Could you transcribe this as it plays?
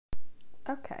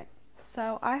Okay,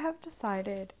 so I have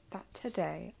decided that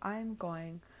today I'm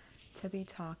going to be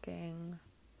talking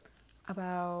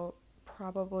about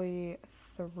probably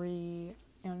three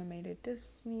animated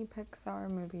Disney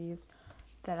Pixar movies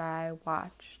that I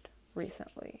watched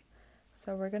recently.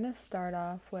 So we're gonna start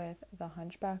off with The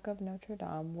Hunchback of Notre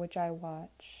Dame, which I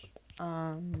watched.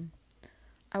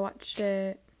 I watched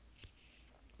it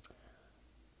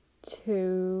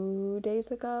 2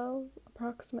 days ago,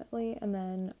 approximately, and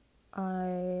then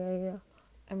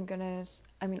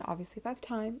obviously, if I have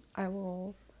time, I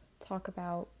will talk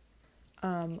about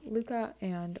Luca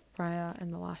and Raya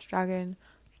and the Last Dragon,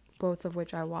 both of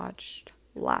which I watched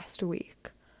last week.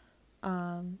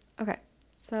 Okay,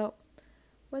 so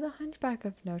with A Hunchback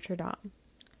of Notre Dame,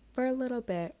 for a little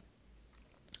bit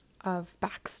of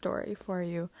backstory for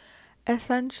you,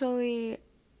 essentially,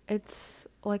 it's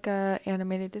like a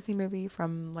animated Disney movie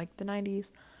from like the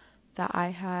 90s that I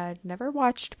had never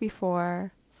watched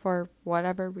before for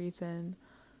whatever reason.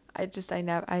 I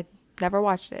never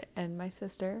watched it, and my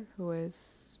sister, who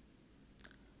is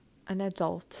an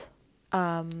adult,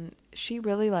 she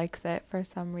really likes it for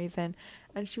some reason,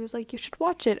 and she was like, "You should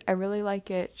watch it. I really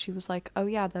like it." She was like, "Oh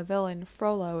yeah, the villain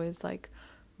Frollo is like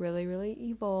really really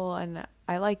evil, and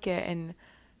I like it." And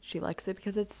she likes it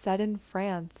because it's set in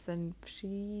France, and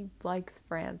she likes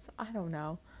France. I don't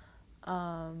know.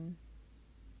 Um,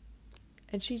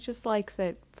 and she just likes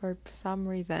it for some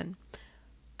reason.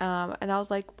 And I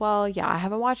was like, well, yeah, I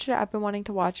haven't watched it. I've been wanting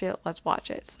to watch it. Let's watch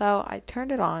it. So I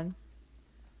turned it on.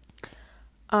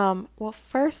 Well,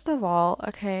 first of all,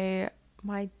 okay,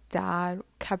 my dad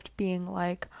kept being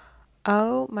like,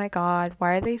 oh my God,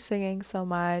 why are they singing so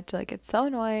much? Like, it's so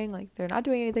annoying. Like, they're not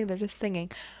doing anything. They're just singing.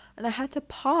 And I had to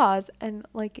pause and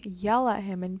like yell at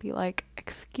him and be like,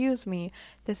 excuse me,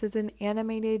 this is an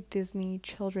animated Disney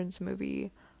children's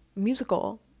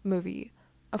musical movie.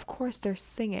 Of course they're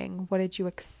singing. What did you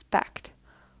expect?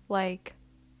 Like,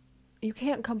 you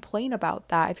can't complain about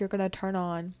that if you're going to turn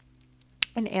on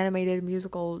an animated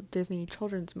musical Disney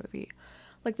children's movie.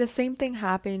 Like, the same thing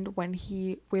happened when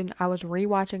I was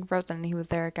rewatching Frozen and he was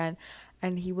there again,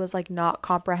 and he was like not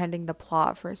comprehending the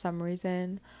plot for some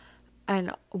reason.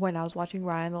 And when I was watching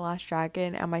Raya and the Last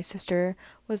Dragon, and my sister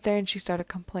was there, and she started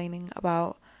complaining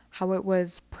about how it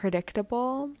was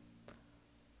predictable.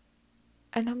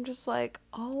 And I'm just like,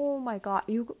 oh my God,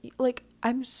 like,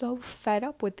 I'm so fed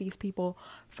up with these people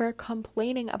for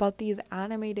complaining about these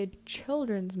animated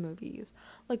children's movies.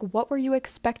 Like, what were you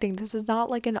expecting? This is not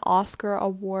like an Oscar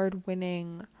award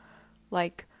winning,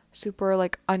 like, super,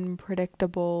 like,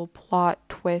 unpredictable plot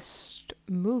twist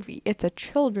movie. It's a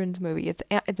children's movie. It's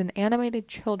an animated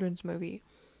children's movie.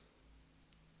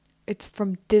 It's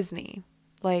from Disney.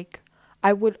 Like,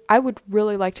 I would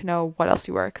really like to know what else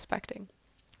you were expecting.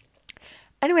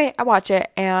 Anyway, I watch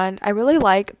it, and I really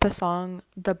like the song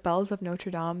The Bells of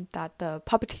Notre Dame that the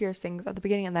puppeteer sings at the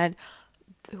beginning, and then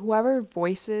whoever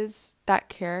voices that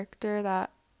character,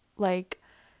 that, like,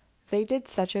 they did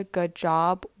such a good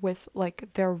job with,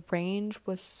 like, their range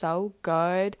was so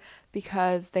good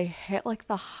because they hit, like,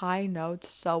 the high notes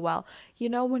so well. You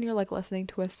know when you're, like, listening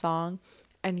to a song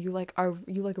and you like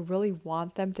really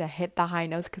want them to hit the high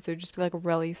notes because it would just be like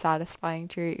really satisfying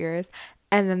to your ears,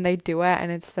 and then they do it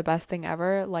and it's the best thing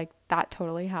ever. Like, that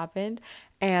totally happened,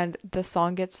 and the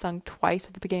song gets sung twice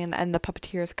at the beginning and the end. The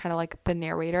puppeteer is kind of like the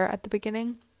narrator at the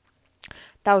beginning.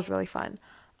 That was really fun.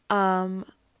 um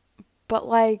but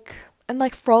like, and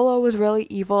like Frollo was really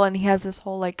evil, and he has this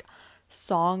whole like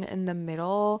song in the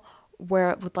middle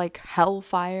where with like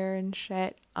hellfire and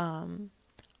shit.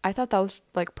 I thought that was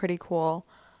like pretty cool.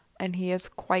 And he is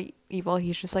quite evil.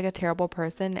 He's just like a terrible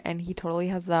person, and he totally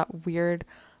has that weird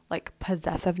like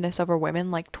possessiveness over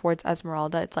women, like towards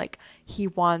Esmeralda. It's like he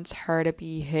wants her to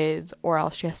be his or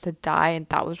else she has to die, and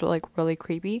that was really, like, really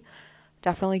creepy.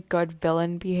 Definitely good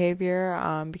villain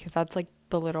behavior, because that's like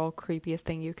the little creepiest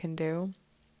thing you can do.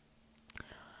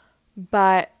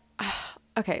 But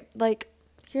okay, like,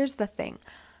 here's the thing.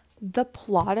 The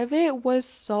plot of it was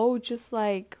so just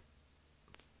like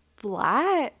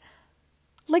flat.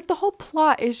 Like, the whole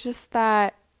plot is just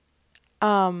that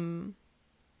um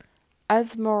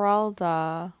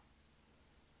Esmeralda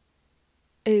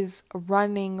is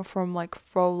running from like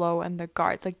Frollo and the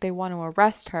guards. Like, they want to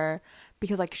arrest her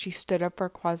because like she stood up for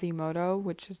Quasimodo,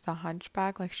 which is the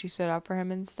hunchback. Like, she stood up for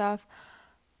him and stuff.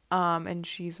 And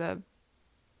she's a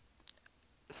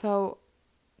so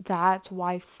that's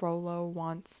why Frollo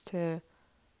wants to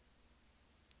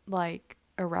like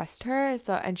arrest her.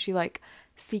 So, and she like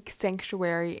seeks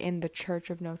sanctuary in the Church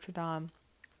of Notre Dame,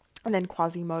 and then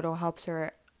Quasimodo helps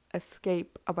her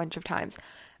escape a bunch of times.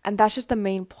 And that's just the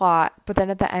main plot. But then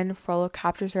at the end, Frollo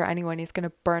captures her anyway, and he's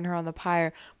gonna burn her on the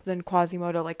pyre. But then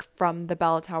Quasimodo, like from the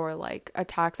bell tower, like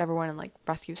attacks everyone and like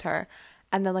rescues her.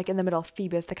 And then like in the middle,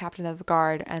 Phoebus, the captain of the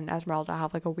guard, and Esmeralda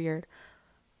have like a weird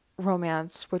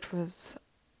romance, which was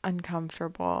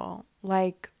uncomfortable.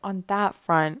 Like on that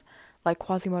front, like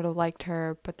Quasimodo liked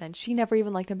her, but then she never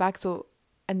even liked him back. So,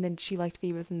 and then she liked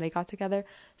Phoebus, and they got together.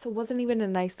 So it wasn't even a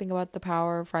nice thing about the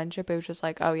power of friendship. It was just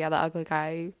like, oh yeah, the ugly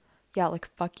guy, yeah, like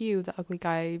fuck you. The ugly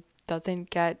guy doesn't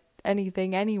get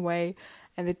anything anyway,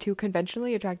 and the two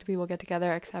conventionally attractive people get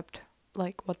together. Except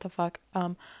like, what the fuck?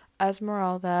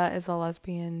 Esmeralda is a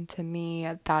lesbian to me.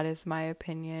 That is my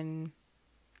opinion.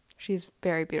 She's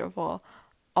very beautiful.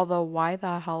 Although, why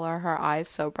the hell are her eyes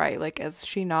so bright? Like, is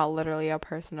she not literally a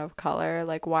person of color?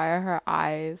 Like, why are her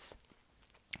eyes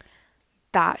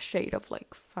that shade of,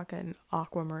 like, fucking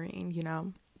aquamarine, you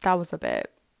know? That was a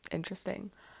bit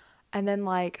interesting. And then,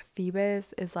 like,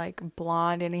 Phoebus is, like,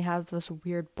 blonde and he has this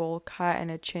weird bowl cut and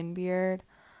a chin beard.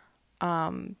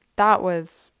 That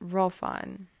was real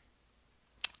fun.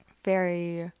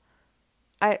 Very,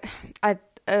 I,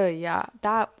 yeah,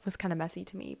 that was kind of messy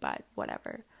to me, but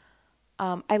whatever.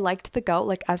 I liked the goat,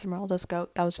 like Esmeralda's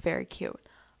goat. That was very cute.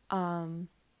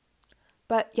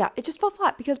 But yeah, it just fell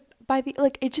flat because by the,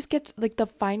 like, it just gets, like, the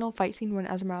final fight scene when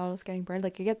Esmeralda's getting burned,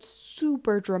 like, it gets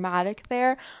super dramatic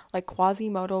there. Like,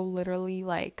 Quasimodo literally,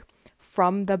 like,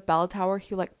 from the bell tower,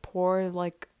 he, like, poured,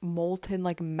 like, molten,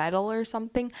 like, metal or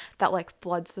something that, like,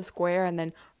 floods the square, and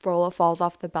then Frollo falls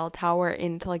off the bell tower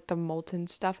into, like, the molten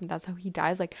stuff, and that's how he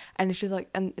dies. Like, and it's just, like,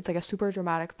 and it's, like, a super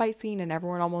dramatic fight scene, and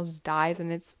everyone almost dies,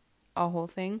 and it's a whole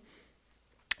thing.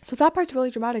 So that part's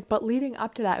really dramatic, but leading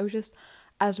up to that, it was just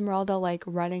Esmeralda, like,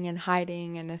 running and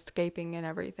hiding and escaping and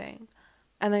everything.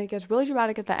 And then it gets really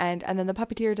dramatic at the end, and then the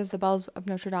puppeteer does the bells of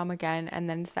Notre Dame again, and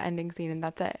then it's the ending scene, and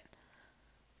that's it.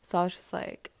 So I was just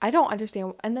like, I don't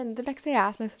understand. And then the next day I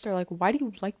asked my sister, like, why do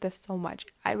you like this so much?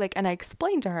 And I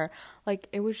explained to her, like,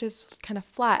 it was just kind of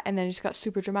flat, and then it just got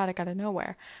super dramatic out of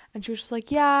nowhere. And she was just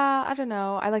like, yeah, I don't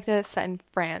know. I like that it's set in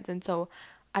France. And so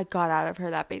I got out of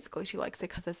her that basically she likes it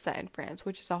because it's set in France,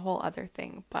 which is a whole other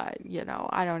thing. But, you know,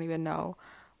 I don't even know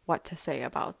what to say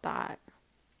about that.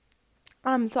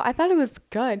 So I thought it was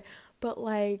good, but,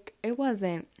 like, it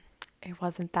wasn't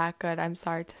that good. I'm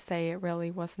sorry to say, it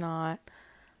really was not.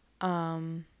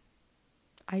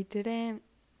 I didn't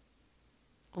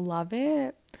love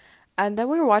it. And then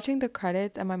we were watching the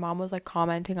credits, and my mom was, like,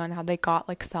 commenting on how they got,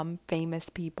 like, some famous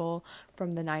people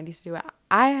from the 90s to do it.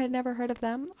 I had never heard of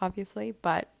them, obviously,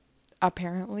 but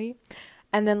apparently.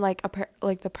 And then, like,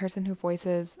 like, the person who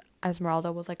voices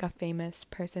Esmeralda was, like, a famous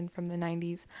person from the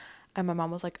 90s. And my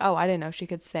mom was like, oh, I didn't know she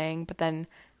could sing. But then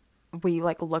we,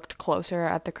 like, looked closer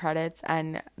at the credits,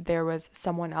 and there was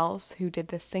someone else who did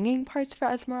the singing parts for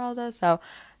Esmeralda. So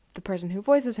the person who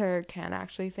voices her can't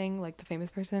actually sing, like, the famous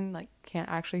person, like, can't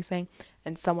actually sing,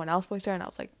 and someone else voiced her. And I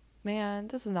was like, man,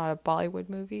 this is not a Bollywood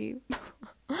movie.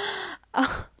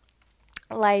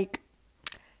 Like,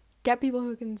 get people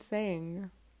who can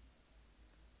sing.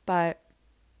 But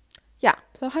yeah,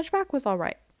 so Hunchback was all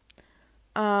right.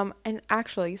 And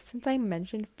actually, since I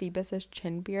mentioned Phoebus's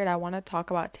chin beard, I want to talk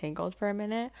about Tangled for a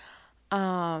minute.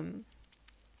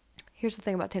 Here's the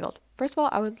thing about Tangled. First of all,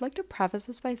 I would like to preface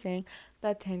this by saying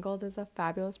that Tangled is a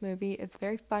fabulous movie. It's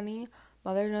very funny.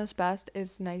 Mother Knows Best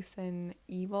is nice and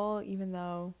evil, even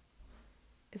though,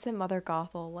 isn't Mother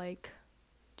Gothel, like,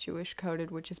 Jewish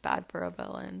coded, which is bad for a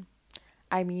villain?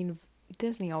 I mean,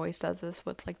 Disney always does this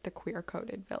with, like, the queer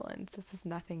coded villains. This is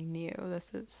nothing new.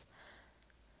 This is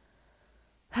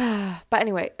but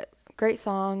anyway, great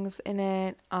songs in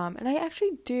it. And I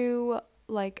actually do,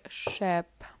 like,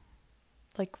 ship,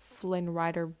 like, Flynn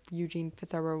Rider, Eugene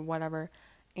Fitzgerald, whatever,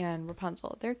 and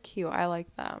Rapunzel. They're cute. I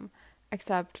like them.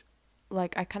 Except,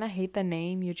 like, I kind of hate the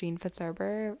name Eugene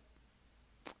Fitzgerald.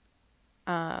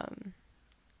 I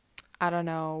don't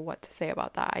know what to say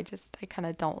about that. I kind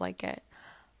of don't like it.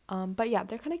 But yeah,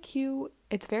 they're kind of cute.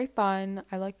 It's very fun.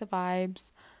 I like the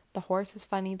vibes. The horse is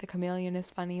funny. The chameleon is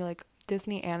funny. Like,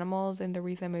 Disney animals in the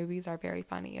recent movies are very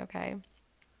funny, okay?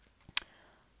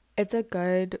 It's a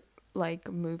good, like,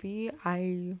 movie.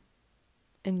 I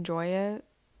enjoy it.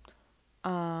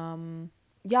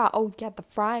 Yeah, oh yeah, the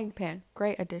frying pan,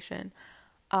 great addition.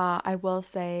 I will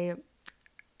say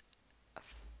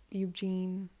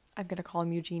Eugene, I'm gonna call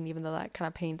him Eugene even though that kind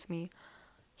of pains me.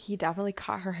 He definitely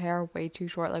cut her hair way too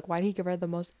short. Like, why did he give her the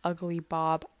most ugly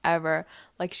bob ever?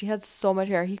 Like, she had so much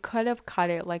hair. He could have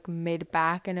cut it, like,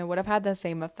 mid-back, and it would have had the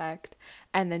same effect.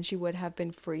 And then she would have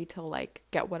been free to, like,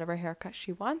 get whatever haircut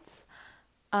she wants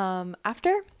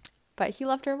after. But he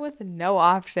left her with no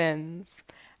options.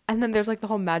 And then there's like the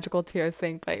whole magical tears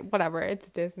thing, but whatever, it's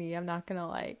Disney. I'm not gonna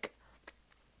like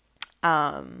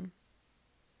um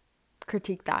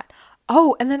critique that.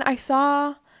 Oh, and then I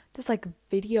saw this like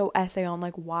video essay on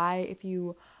like why if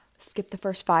you skip the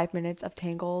first 5 minutes of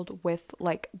Tangled with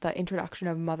like the introduction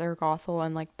of Mother Gothel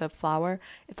and like the flower,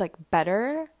 it's like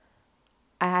better.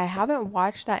 I haven't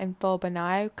watched that in full, but now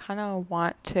I kind of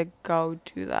want to go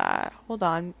do that. Hold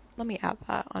on, let me add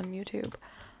that on YouTube.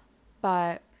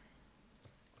 But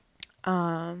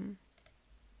I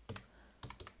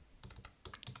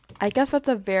guess that's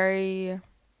a very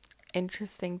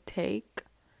interesting take.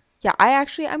 Yeah, I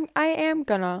am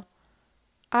gonna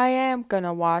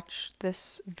watch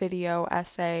this video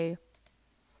essay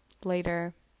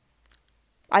later.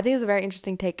 I think it's a very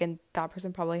interesting take, and that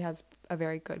person probably has a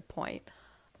very good point.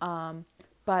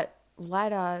 But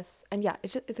let us, and yeah,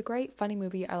 it's a great funny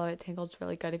movie. I love it. Tangled's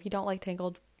really good. If you don't like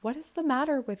Tangled, what is the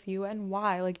matter with you and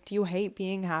why? Like, do you hate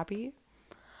being happy?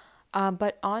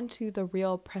 But on to the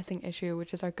real pressing issue,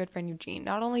 which is our good friend Eugene.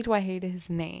 Not only do I hate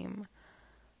his name,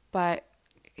 but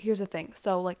here's the thing.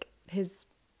 So like his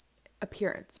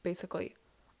appearance, basically.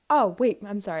 Oh, wait,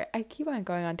 I'm sorry. I keep on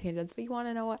going on tangents, but you want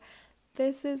to know what?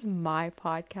 This is my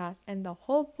podcast, and the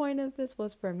whole point of this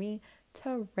was for me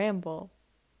to ramble.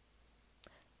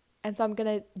 And so I'm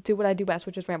going to do what I do best,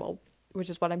 which is ramble, which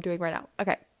is what I'm doing right now.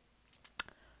 Okay.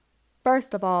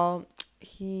 First of all,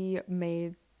 he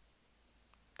made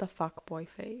the fuckboy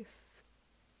face.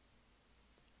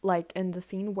 Like in the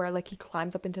scene where like he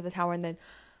climbs up into the tower and then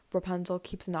Rapunzel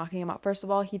keeps knocking him out. First of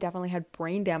all, he definitely had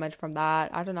brain damage from that.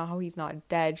 I don't know how he's not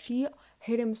dead. She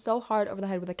hit him so hard over the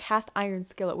head with a cast iron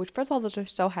skillet, which first of all, those are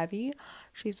so heavy.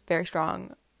 She's very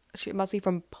strong. She must be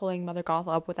from pulling Mother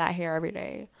Gothel up with that hair every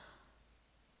day.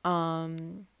 I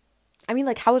mean,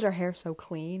 like, how is her hair so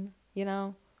clean, you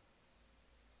know?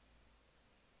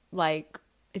 Like,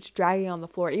 it's dragging on the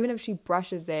floor. Even if she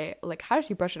brushes it, like, how does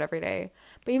she brush it every day?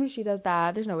 But even if she does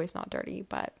that, there's no way it's not dirty.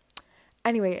 But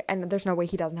anyway, and there's no way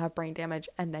he doesn't have brain damage.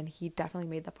 And then he definitely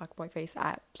made the fuckboy face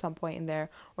at some point in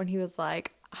there when he was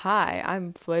like, hi,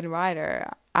 I'm Flynn Rider.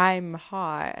 I'm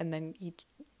hot. And then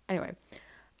anyway.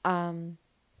 But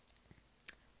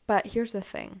here's the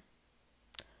thing.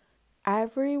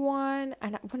 Everyone,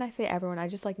 and when I say everyone, I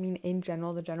just like mean in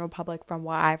general, the general public, from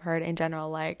what I've heard in general,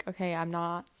 like, okay, I'm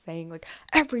not saying like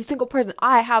every single person,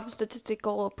 I have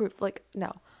statistical proof, like,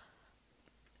 no.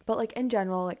 But like in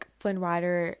general, like Flynn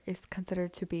Rider is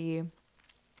considered to be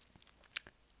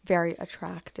very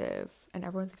attractive and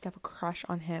everyone seems to have a crush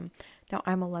on him. Now,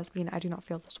 I'm a lesbian, I do not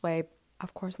feel this way.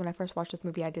 Of course, when I first watched this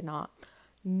movie, I did not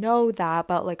know that,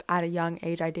 but like at a young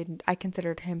age, I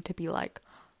considered him to be like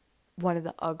one of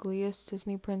the ugliest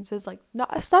Disney princes. Like,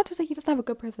 not, it's not to say he doesn't have a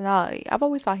good personality. I've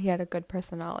always thought he had a good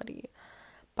personality,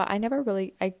 but I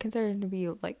consider him to be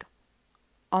like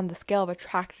on the scale of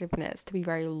attractiveness to be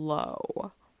very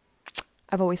low.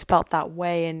 I've always felt that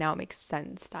way, and now it makes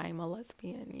sense that I'm a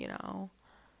lesbian, you know.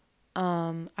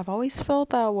 I've always felt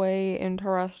that way,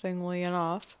 interestingly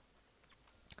enough.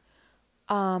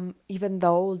 Even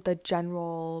though the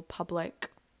general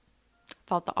public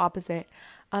felt the opposite.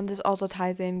 This also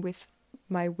ties in with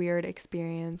my weird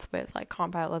experience with like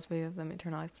combat lesbianism,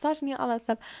 internalized misogyny, all that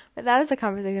stuff. But that is a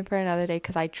conversation for another day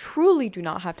because I truly do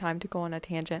not have time to go on a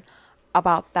tangent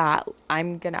about that.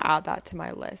 I'm gonna add that to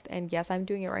my list. And yes, I'm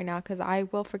doing it right now because I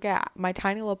will forget. My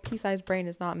tiny little pea-sized brain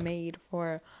is not made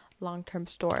for long-term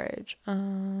storage.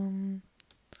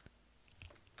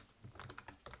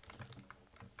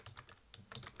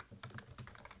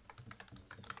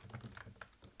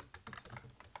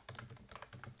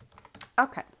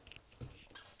 Okay.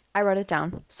 I wrote it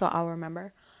down, so I'll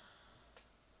remember.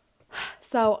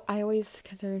 So I always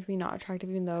considered to be not attractive,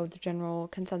 even though the general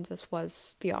consensus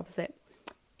was the opposite.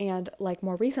 And like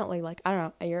more recently, like, I don't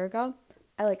know, a year ago,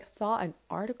 I like saw an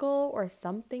article or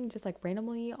something just like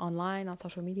randomly online on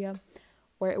social media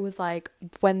where it was like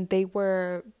when they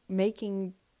were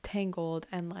making Tangled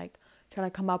and like trying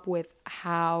to come up with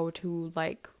how to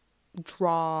like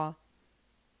draw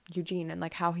Eugene and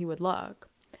like how he would look.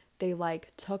 They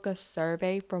like took a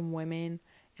survey from women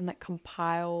and like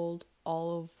compiled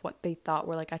all of what they thought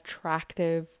were like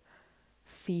attractive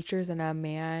features in a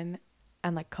man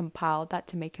and like compiled that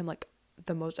to make him like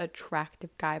the most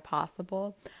attractive guy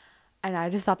possible. And I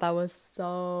just thought that was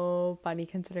so funny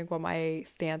considering what my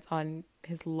stance on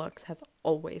his looks has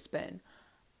always been.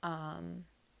 And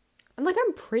like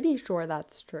I'm pretty sure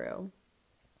that's true.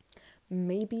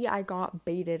 Maybe I got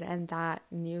baited and that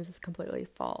news is completely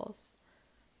false.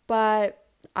 But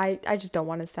I just don't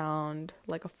want to sound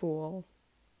like a fool.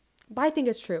 But I think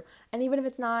it's true. And even if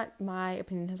it's not, my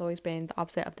opinion has always been the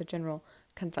opposite of the general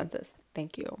consensus.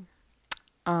 Thank you.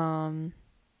 Um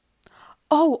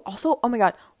oh, also, oh my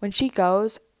god, when she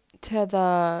goes to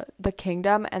the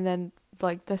kingdom and then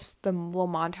like this the little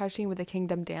montage scene with the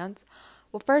kingdom dance.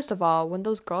 Well, first of all, when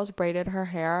those girls braided her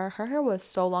hair was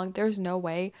so long. There's no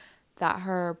way that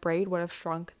her braid would have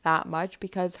shrunk that much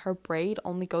because her braid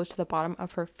only goes to the bottom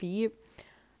of her feet.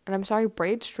 And I'm sorry,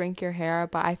 braids shrink your hair,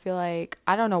 but I feel like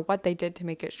I don't know what they did to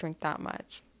make it shrink that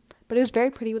much. But it was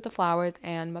very pretty with the flowers,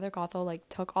 and Mother Gothel like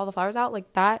took all the flowers out.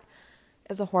 Like that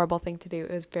is a horrible thing to do.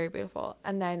 It was very beautiful.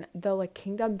 And then the like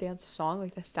kingdom dance song,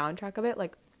 like the soundtrack of it,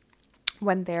 like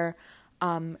when they're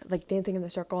like dancing in the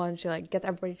circle and she like gets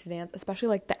everybody to dance, especially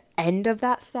like the end of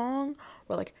that song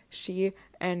where like she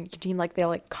and Eugene like they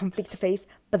like come face to face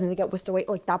but then they get whisked away.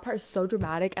 Like that part is so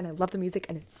dramatic and I love the music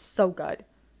and it's so good.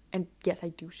 And yes, I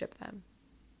do ship them.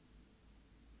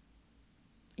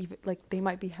 Even like they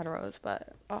might be heteros,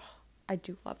 but oh, I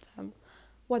do love them.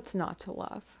 What's not to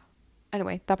love?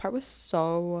 Anyway, that part was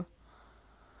so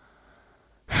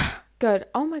good.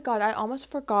 Oh my god, I almost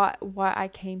forgot what I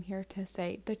came here to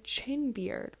say. The chin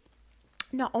beard.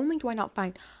 Not only do I not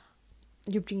find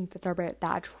Eugene Fitzherbert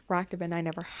that attractive, and I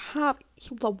never have,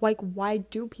 like, why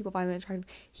do people find him attractive?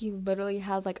 He literally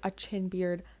has like a chin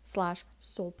beard /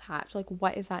 soul patch. Like,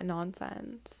 what is that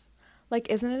nonsense? Like,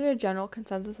 isn't it a general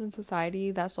consensus in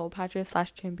society that soul patches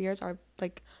 / chin beards are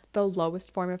like the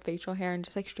lowest form of facial hair and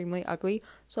just extremely ugly?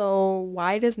 So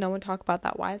why does no one talk about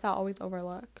that? Why is that always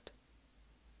overlooked?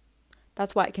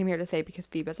 That's what I came here to say, because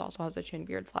Phoebus also has a chin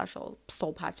beard /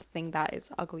 soul patch thing that is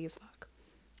ugly as fuck.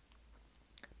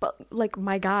 But like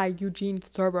my guy Eugene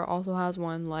Fitzherbert also has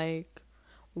one. Like,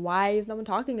 why is no one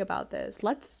talking about this?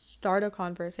 Let's start a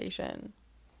conversation.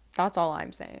 That's all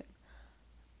I'm saying.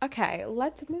 Okay,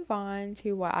 let's move on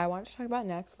to what I want to talk about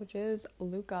next, which is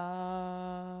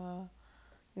Luca.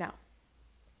 Now,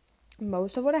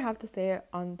 most of what I have to say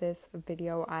on this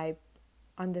video,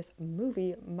 on this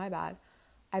movie, my bad,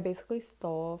 I basically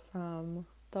stole from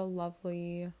the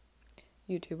lovely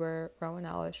YouTuber Rowan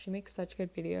Ellis. She makes such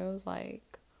good videos,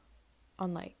 like,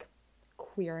 on, like,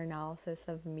 queer analysis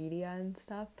of media and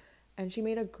stuff. And she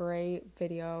made a great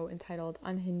video entitled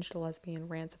Unhinged Lesbian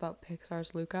Rants about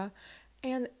Pixar's Luca.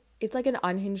 And it's, like, an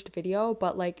unhinged video,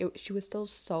 but, like, she was still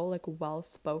so, like,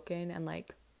 well-spoken and,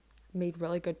 like, made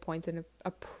really good points in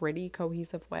a pretty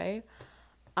cohesive way.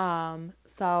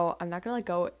 So I'm not gonna, like,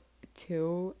 go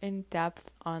too in depth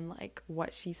on like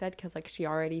what she said, because like she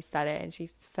already said it and she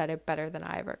said it better than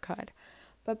I ever could.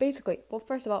 But basically, well,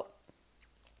 first of all,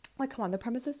 like, come on, the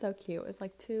premise is so cute. It's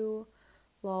like two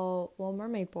little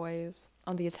mermaid boys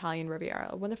on the Italian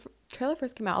Riviera. When the trailer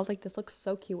first came out, I was like, this looks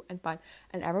so cute and fun,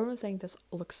 and everyone was saying this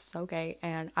looks so gay,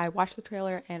 and I watched the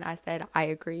trailer and I said I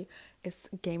agree, it's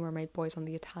gay mermaid boys on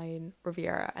the Italian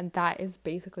Riviera, and that is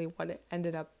basically what it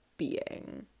ended up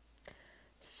being.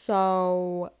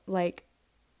 So, like,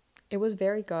 it was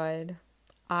very good.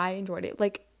 I enjoyed it.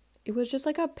 Like, it was just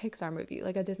like a Pixar movie,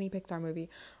 like a Disney Pixar movie.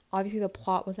 Obviously, the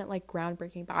plot wasn't, like,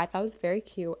 groundbreaking, but I thought it was very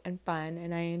cute and fun,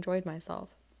 and I enjoyed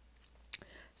myself.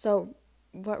 So,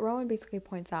 what Rowan basically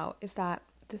points out is that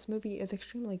this movie is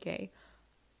extremely gay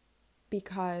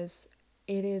because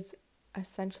it is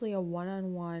essentially a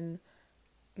one-on-one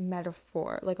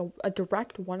metaphor, like a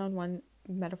direct one-on-one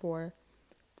metaphor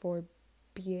for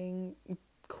being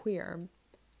queer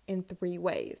in 3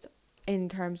 ways, in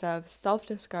terms of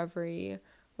self-discovery,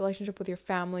 relationship with your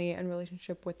family, and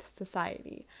relationship with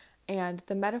society. And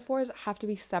the metaphors have to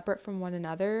be separate from one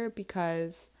another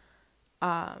because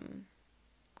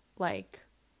like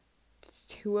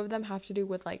 2 of them have to do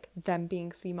with like them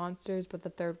being sea monsters, but the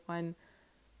third one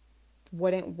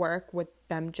wouldn't work with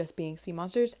them just being sea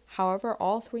monsters. However,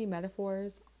 all 3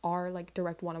 metaphors are like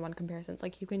direct one-on-one comparisons.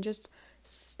 Like, you can just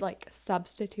like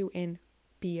substitute in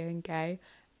being gay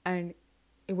and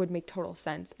it would make total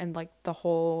sense, and like the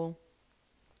whole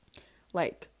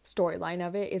like storyline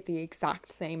of it is the exact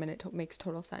same, and it makes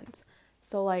total sense.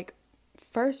 So, like,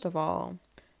 first of all,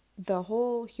 the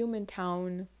whole human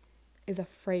town is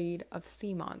afraid of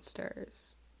sea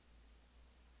monsters.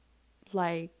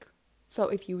 Like, so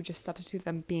if you just substitute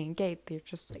them being gay, they're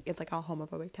just like, it's like a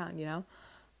homophobic town, you know?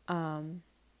 And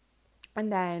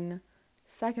then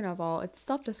second of all, it's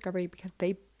self-discovery because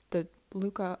the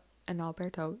Luca and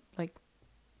Alberto like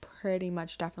pretty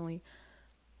much definitely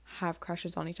have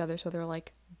crushes on each other, so they're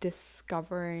like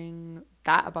discovering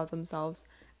that about themselves,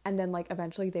 and then like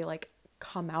eventually they like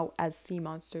come out as sea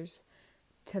monsters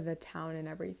to the town and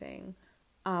everything.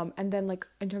 And then like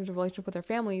in terms of relationship with their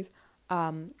families,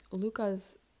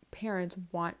 Luca's parents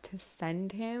want to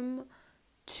send him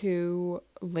to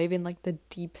live in like the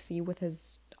deep sea with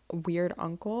his weird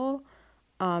uncle,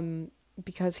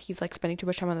 because he's like spending too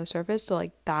much time on the surface, so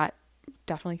like that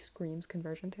definitely screams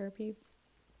conversion therapy.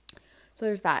 So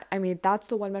there's that. I mean, that's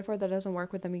the one metaphor that doesn't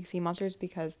work with the sea monsters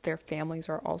because their families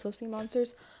are also sea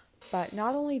monsters. But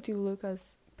not only do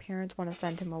Luca's parents want to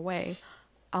send him away,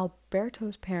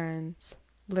 Alberto's parents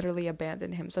literally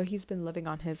abandoned him. So he's been living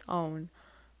on his own,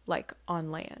 like,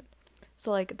 on land. So,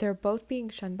 like, they're both being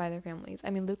shunned by their families. I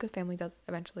mean, Luca's family does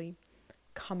eventually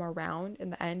come around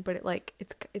in the end, but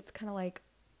it's kind of like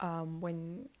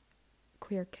when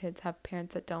queer kids have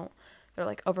parents that they're,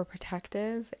 like,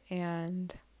 overprotective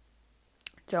and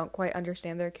don't quite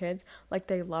understand their kids. Like,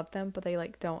 they love them, but they,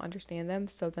 like, don't understand them,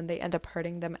 so then they end up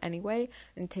hurting them anyway,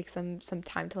 and it takes them some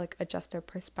time to, like, adjust their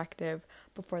perspective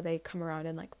before they come around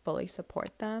and, like, fully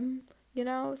support them, you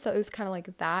know? So it was kind of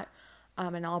like that.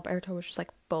 And Alberto was just,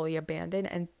 like, fully abandoned,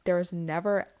 and there was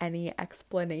never any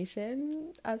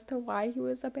explanation as to why he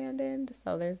was abandoned,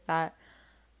 so there's that.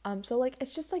 So, like,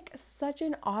 it's just, like, such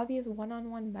an obvious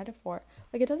one-on-one metaphor.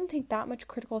 Like, it doesn't take that much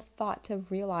critical thought to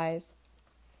realize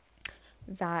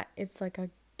that it's, like,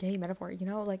 a gay metaphor, you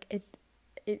know? Like,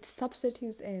 it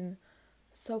substitutes in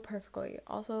so perfectly.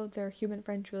 Also, their human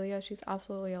friend Julia, she's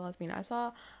absolutely a lesbian. I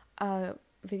saw a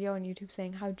video on YouTube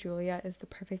saying how Julia is the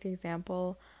perfect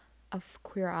example of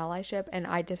queer allyship, and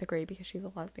I disagree because she's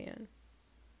a lesbian.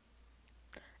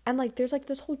 And, like, there's, like,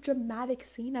 this whole dramatic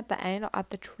scene at the end at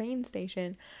the train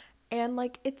station, and,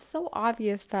 like, it's so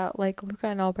obvious that, like, Luca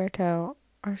and Alberto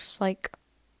are just, like,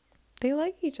 they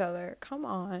like each other. Come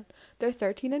on. They're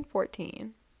 13 and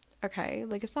 14. Okay?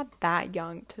 Like, it's not that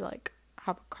young to, like,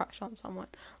 have a crush on someone.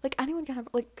 Like, anyone can have,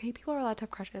 like, gay people are allowed to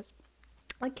have crushes.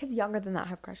 Like, kids younger than that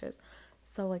have crushes.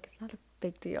 So, like, it's not a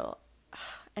big deal.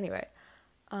 Anyway.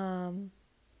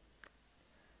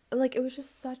 Like, it was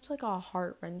just such, like, a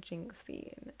heart-wrenching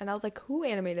scene, and I was like, who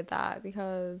animated that?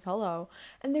 Because hello.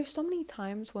 And there's so many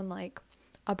times when, like,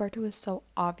 Alberto is so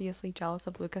obviously jealous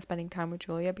of Luca spending time with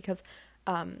Julia, because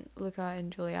Luca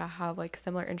and Julia have, like,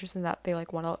 similar interests in that they,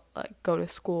 like, want to, like, go to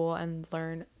school and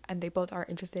learn, and they both are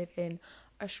interested in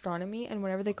astronomy, and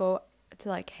whenever they go to,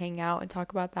 like, hang out and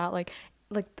talk about that, like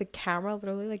the camera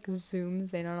literally, like,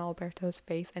 zooms in on Alberto's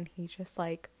face, and he's just,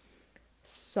 like,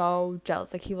 so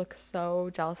jealous. Like, he looks so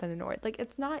jealous and annoyed. Like,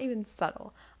 it's not even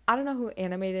subtle. I don't know who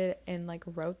animated and, like,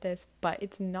 wrote this, but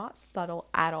it's not subtle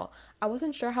at all. I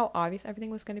wasn't sure how obvious everything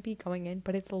was going to be going in,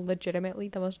 but it's legitimately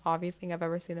the most obvious thing I've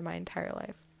ever seen in my entire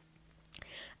life.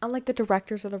 And, like, the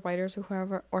directors or the writers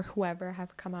or whoever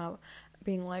have come out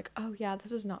being like, oh yeah,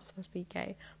 this is not supposed to be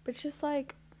gay, but it's just,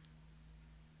 like,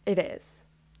 it is.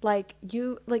 Like,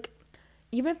 even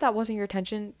if that wasn't your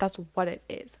intention, that's what it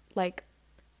is. Like,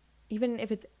 even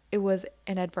if it was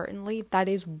inadvertently, that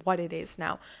is what it is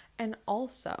now. And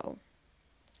also,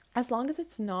 as long as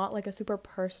it's not, like, a super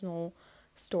personal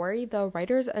story, the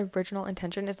writer's original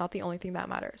intention is not the only thing that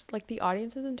matters. Like, the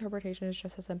audience's interpretation is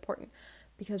just as important,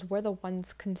 because we're the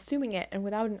ones consuming it, and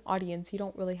without an audience, you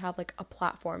don't really have, like, a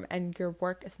platform, and your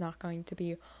work is not going to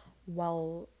be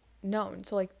well known.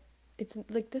 So, like, it's,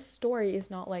 like, this story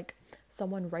is not, like,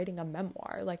 someone writing a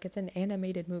memoir. Like, it's an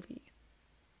animated movie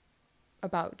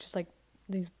about just, like,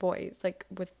 these boys, like,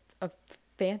 with a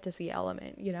fantasy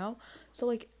element, you know? So,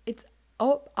 like, it's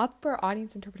up for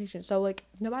audience interpretation. So, like,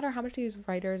 no matter how much these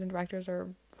writers and directors or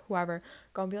whoever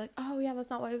go and be like, oh yeah, that's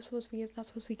not what it was supposed to be, it's not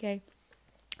supposed to be gay,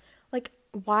 like,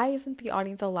 why isn't the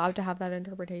audience allowed to have that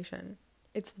interpretation?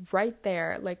 It's right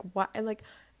there. Like, why? Like,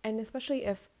 and especially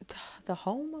if the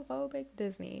homophobic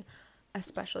Disney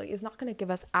especially is not going to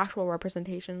give us actual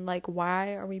representation, like,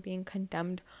 why are we being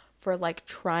condemned for, like,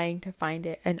 trying to find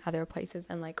it in other places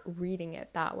and, like, reading it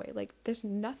that way? Like, there's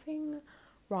nothing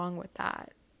wrong with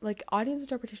that. Like, audience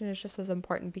interpretation is just as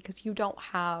important, because you don't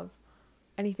have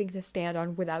anything to stand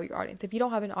on without your audience. If you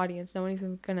don't have an audience, no one's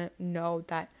even gonna know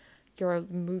that your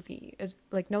movie is,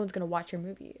 like, no one's gonna watch your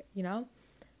movie, you know?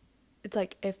 It's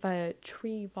like, if a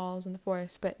tree falls in the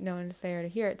forest but no one is there to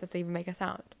hear it, does it even make a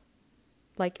sound?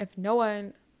 Like, if no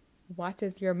one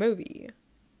watches your movie,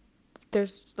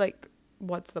 there's, like,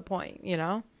 what's the point, you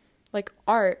know? Like,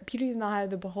 art, beauty is not eye of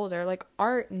the beholder. Like,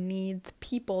 art needs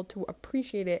people to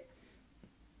appreciate it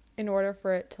in order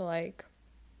for it to, like,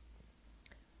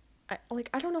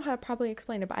 I don't know how to properly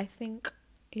explain it, but I think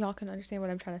y'all can understand what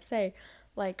I'm trying to say.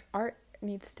 Like, art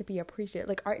needs to be appreciated.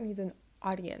 Like, art needs an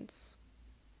audience.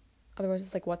 Otherwise,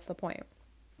 it's like, what's the point?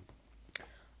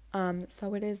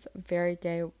 So it is very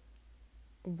gay,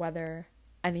 whether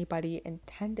anybody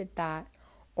intended that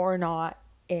or not.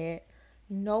 It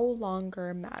no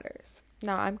longer matters.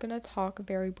 Now, I'm going to talk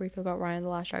very briefly about Raya and the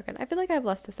Last Dragon. I feel like I have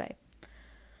less to say.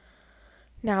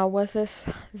 Now, was this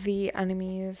the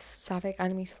sapphic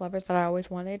enemies to lovers that I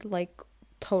always wanted? Like,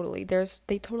 totally.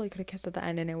 They totally could have kissed at the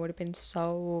end, and it would have been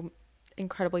so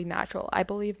incredibly natural. I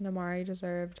believe Namari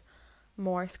deserved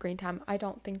more screen time. I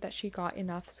don't think that she got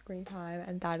enough screen time,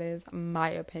 and that is my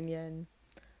opinion.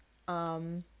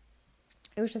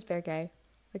 It was just very gay.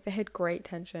 Like, they had great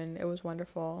tension. It was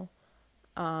wonderful.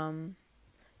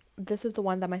 This is the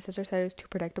one that my sister said is too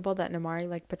predictable, that Namari,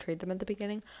 like, betrayed them at the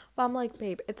beginning. But I'm like,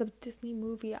 babe, it's a Disney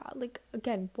movie. Like,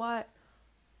 again, what?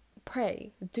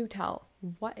 Pray, do tell.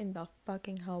 What in the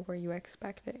fucking hell were you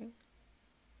expecting?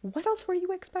 What else were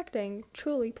you expecting?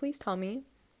 Truly, please tell me.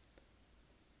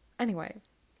 Anyway,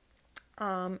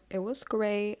 it was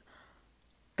great.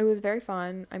 It was very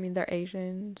fun. I mean, they're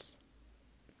Asians.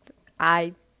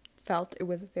 I felt it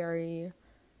was very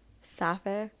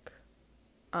sapphic.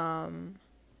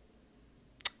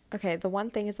 Okay, the one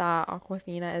thing is that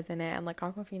Aquafina is in it, and like,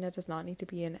 Aquafina does not need to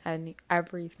be in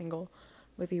every single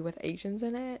movie with Asians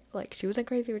in it. Like, she was in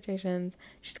Crazy Rich Asians.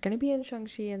 She's gonna be in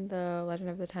Shang-Chi and the Legend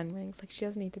of the Ten Rings. Like, she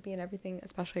doesn't need to be in everything,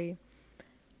 especially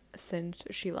since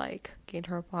she, like, gained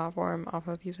her platform off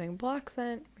of using black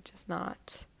scent, which is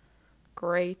not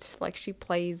great. Like, she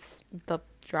plays the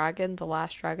dragon, the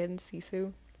last dragon,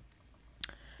 Sisu.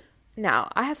 Now,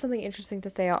 I have something interesting to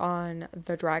say on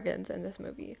the dragons in this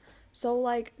movie. So,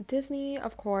 like, Disney,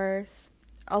 of course,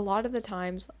 a lot of the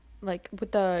times, like,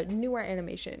 with the newer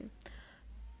animation,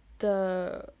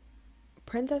 the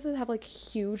princesses have, like,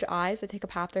 huge eyes that take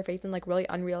up half their face and, like, really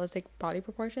unrealistic body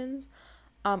proportions.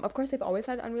 Of course, they've always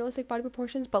had unrealistic body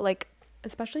proportions, but, like,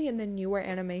 especially in the newer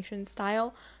animation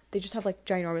style, they just have, like,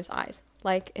 ginormous eyes.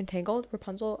 Like, in Tangled,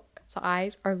 Rapunzel's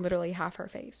eyes are literally half her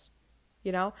face,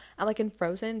 you know? And, like, in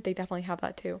Frozen, they definitely have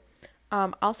that, too.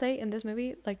 I'll say in this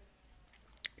movie, like,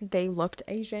 they looked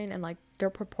Asian, and, like, their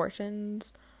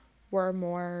proportions were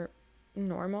more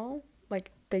normal. Like,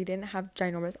 they didn't have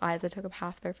ginormous eyes that took up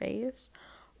half their face,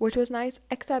 which was nice,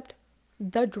 except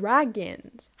the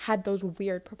dragons had those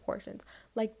weird proportions.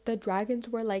 Like, the dragons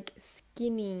were, like,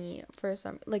 skinny for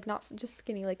some, like, not just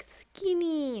skinny, like,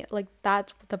 skinny. Like,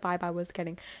 that's the vibe I was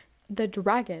getting. The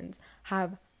dragons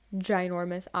have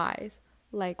ginormous eyes.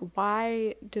 Like,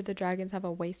 why do the dragons have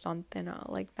a waist on thinner?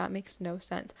 Like, that makes no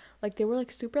sense. Like, they were, like,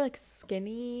 super, like,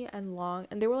 skinny and long,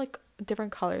 and they were, like,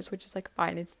 different colors, which is, like,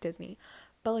 fine, it's Disney.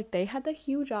 But, like, they had the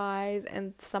huge eyes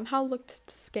and somehow looked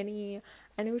skinny,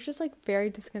 and it was just, like, very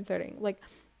disconcerting. Like,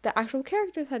 the actual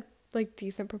characters had, like,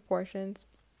 decent proportions,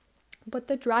 but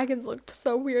the dragons looked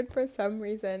so weird for some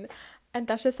reason, and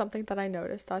that's just something that I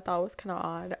noticed that I thought was kind of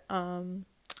odd.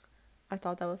 I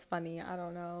thought that was funny. I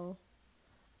don't know.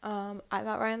 I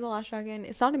thought Raya and the Last Dragon,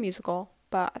 it's not a musical,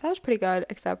 but I thought it was pretty good,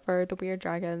 except for the weird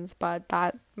dragons, but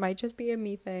that might just be a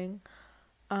me thing.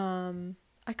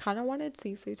 I kind of wanted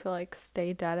Sisu to, like,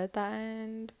 stay dead at the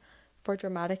end for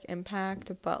dramatic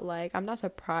impact, but, like, I'm not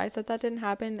surprised that didn't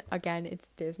happen. Again, it's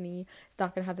Disney. It's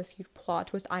not gonna have this huge plot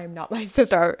twist. I am not my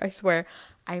sister, I swear.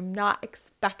 I'm not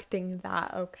expecting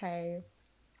that, okay?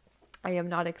 I am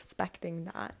not expecting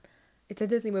that. It's a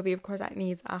Disney movie, of course, that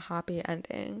needs a happy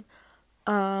ending.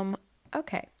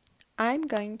 Okay. I'm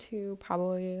going to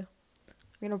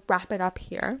wrap it up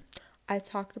here. I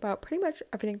talked about pretty much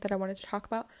everything that I wanted to talk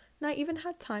about, and I even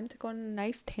had time to go on a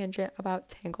nice tangent about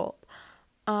Tangled.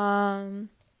 I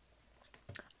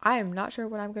am not sure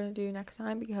what I'm going to do next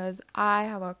time, because I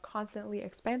have a constantly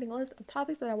expanding list of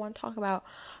topics that I want to talk about,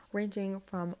 ranging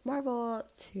from Marvel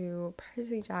to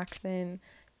Percy Jackson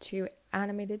to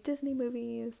animated Disney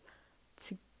movies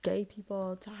to gay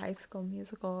people to High School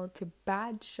Musical to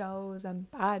bad shows and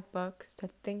bad books to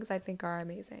things I think are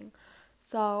amazing.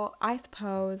 So I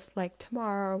suppose, like,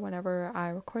 tomorrow, whenever I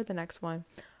record the next one,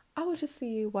 I will just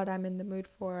see what I'm in the mood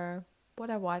for,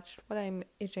 what I watched, what I'm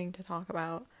itching to talk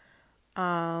about.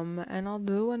 And I'll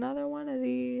do another one of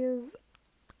these.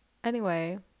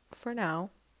 Anyway, for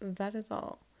now, that is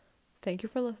all. Thank you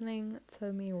for listening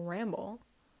to me ramble.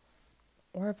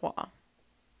 Au revoir.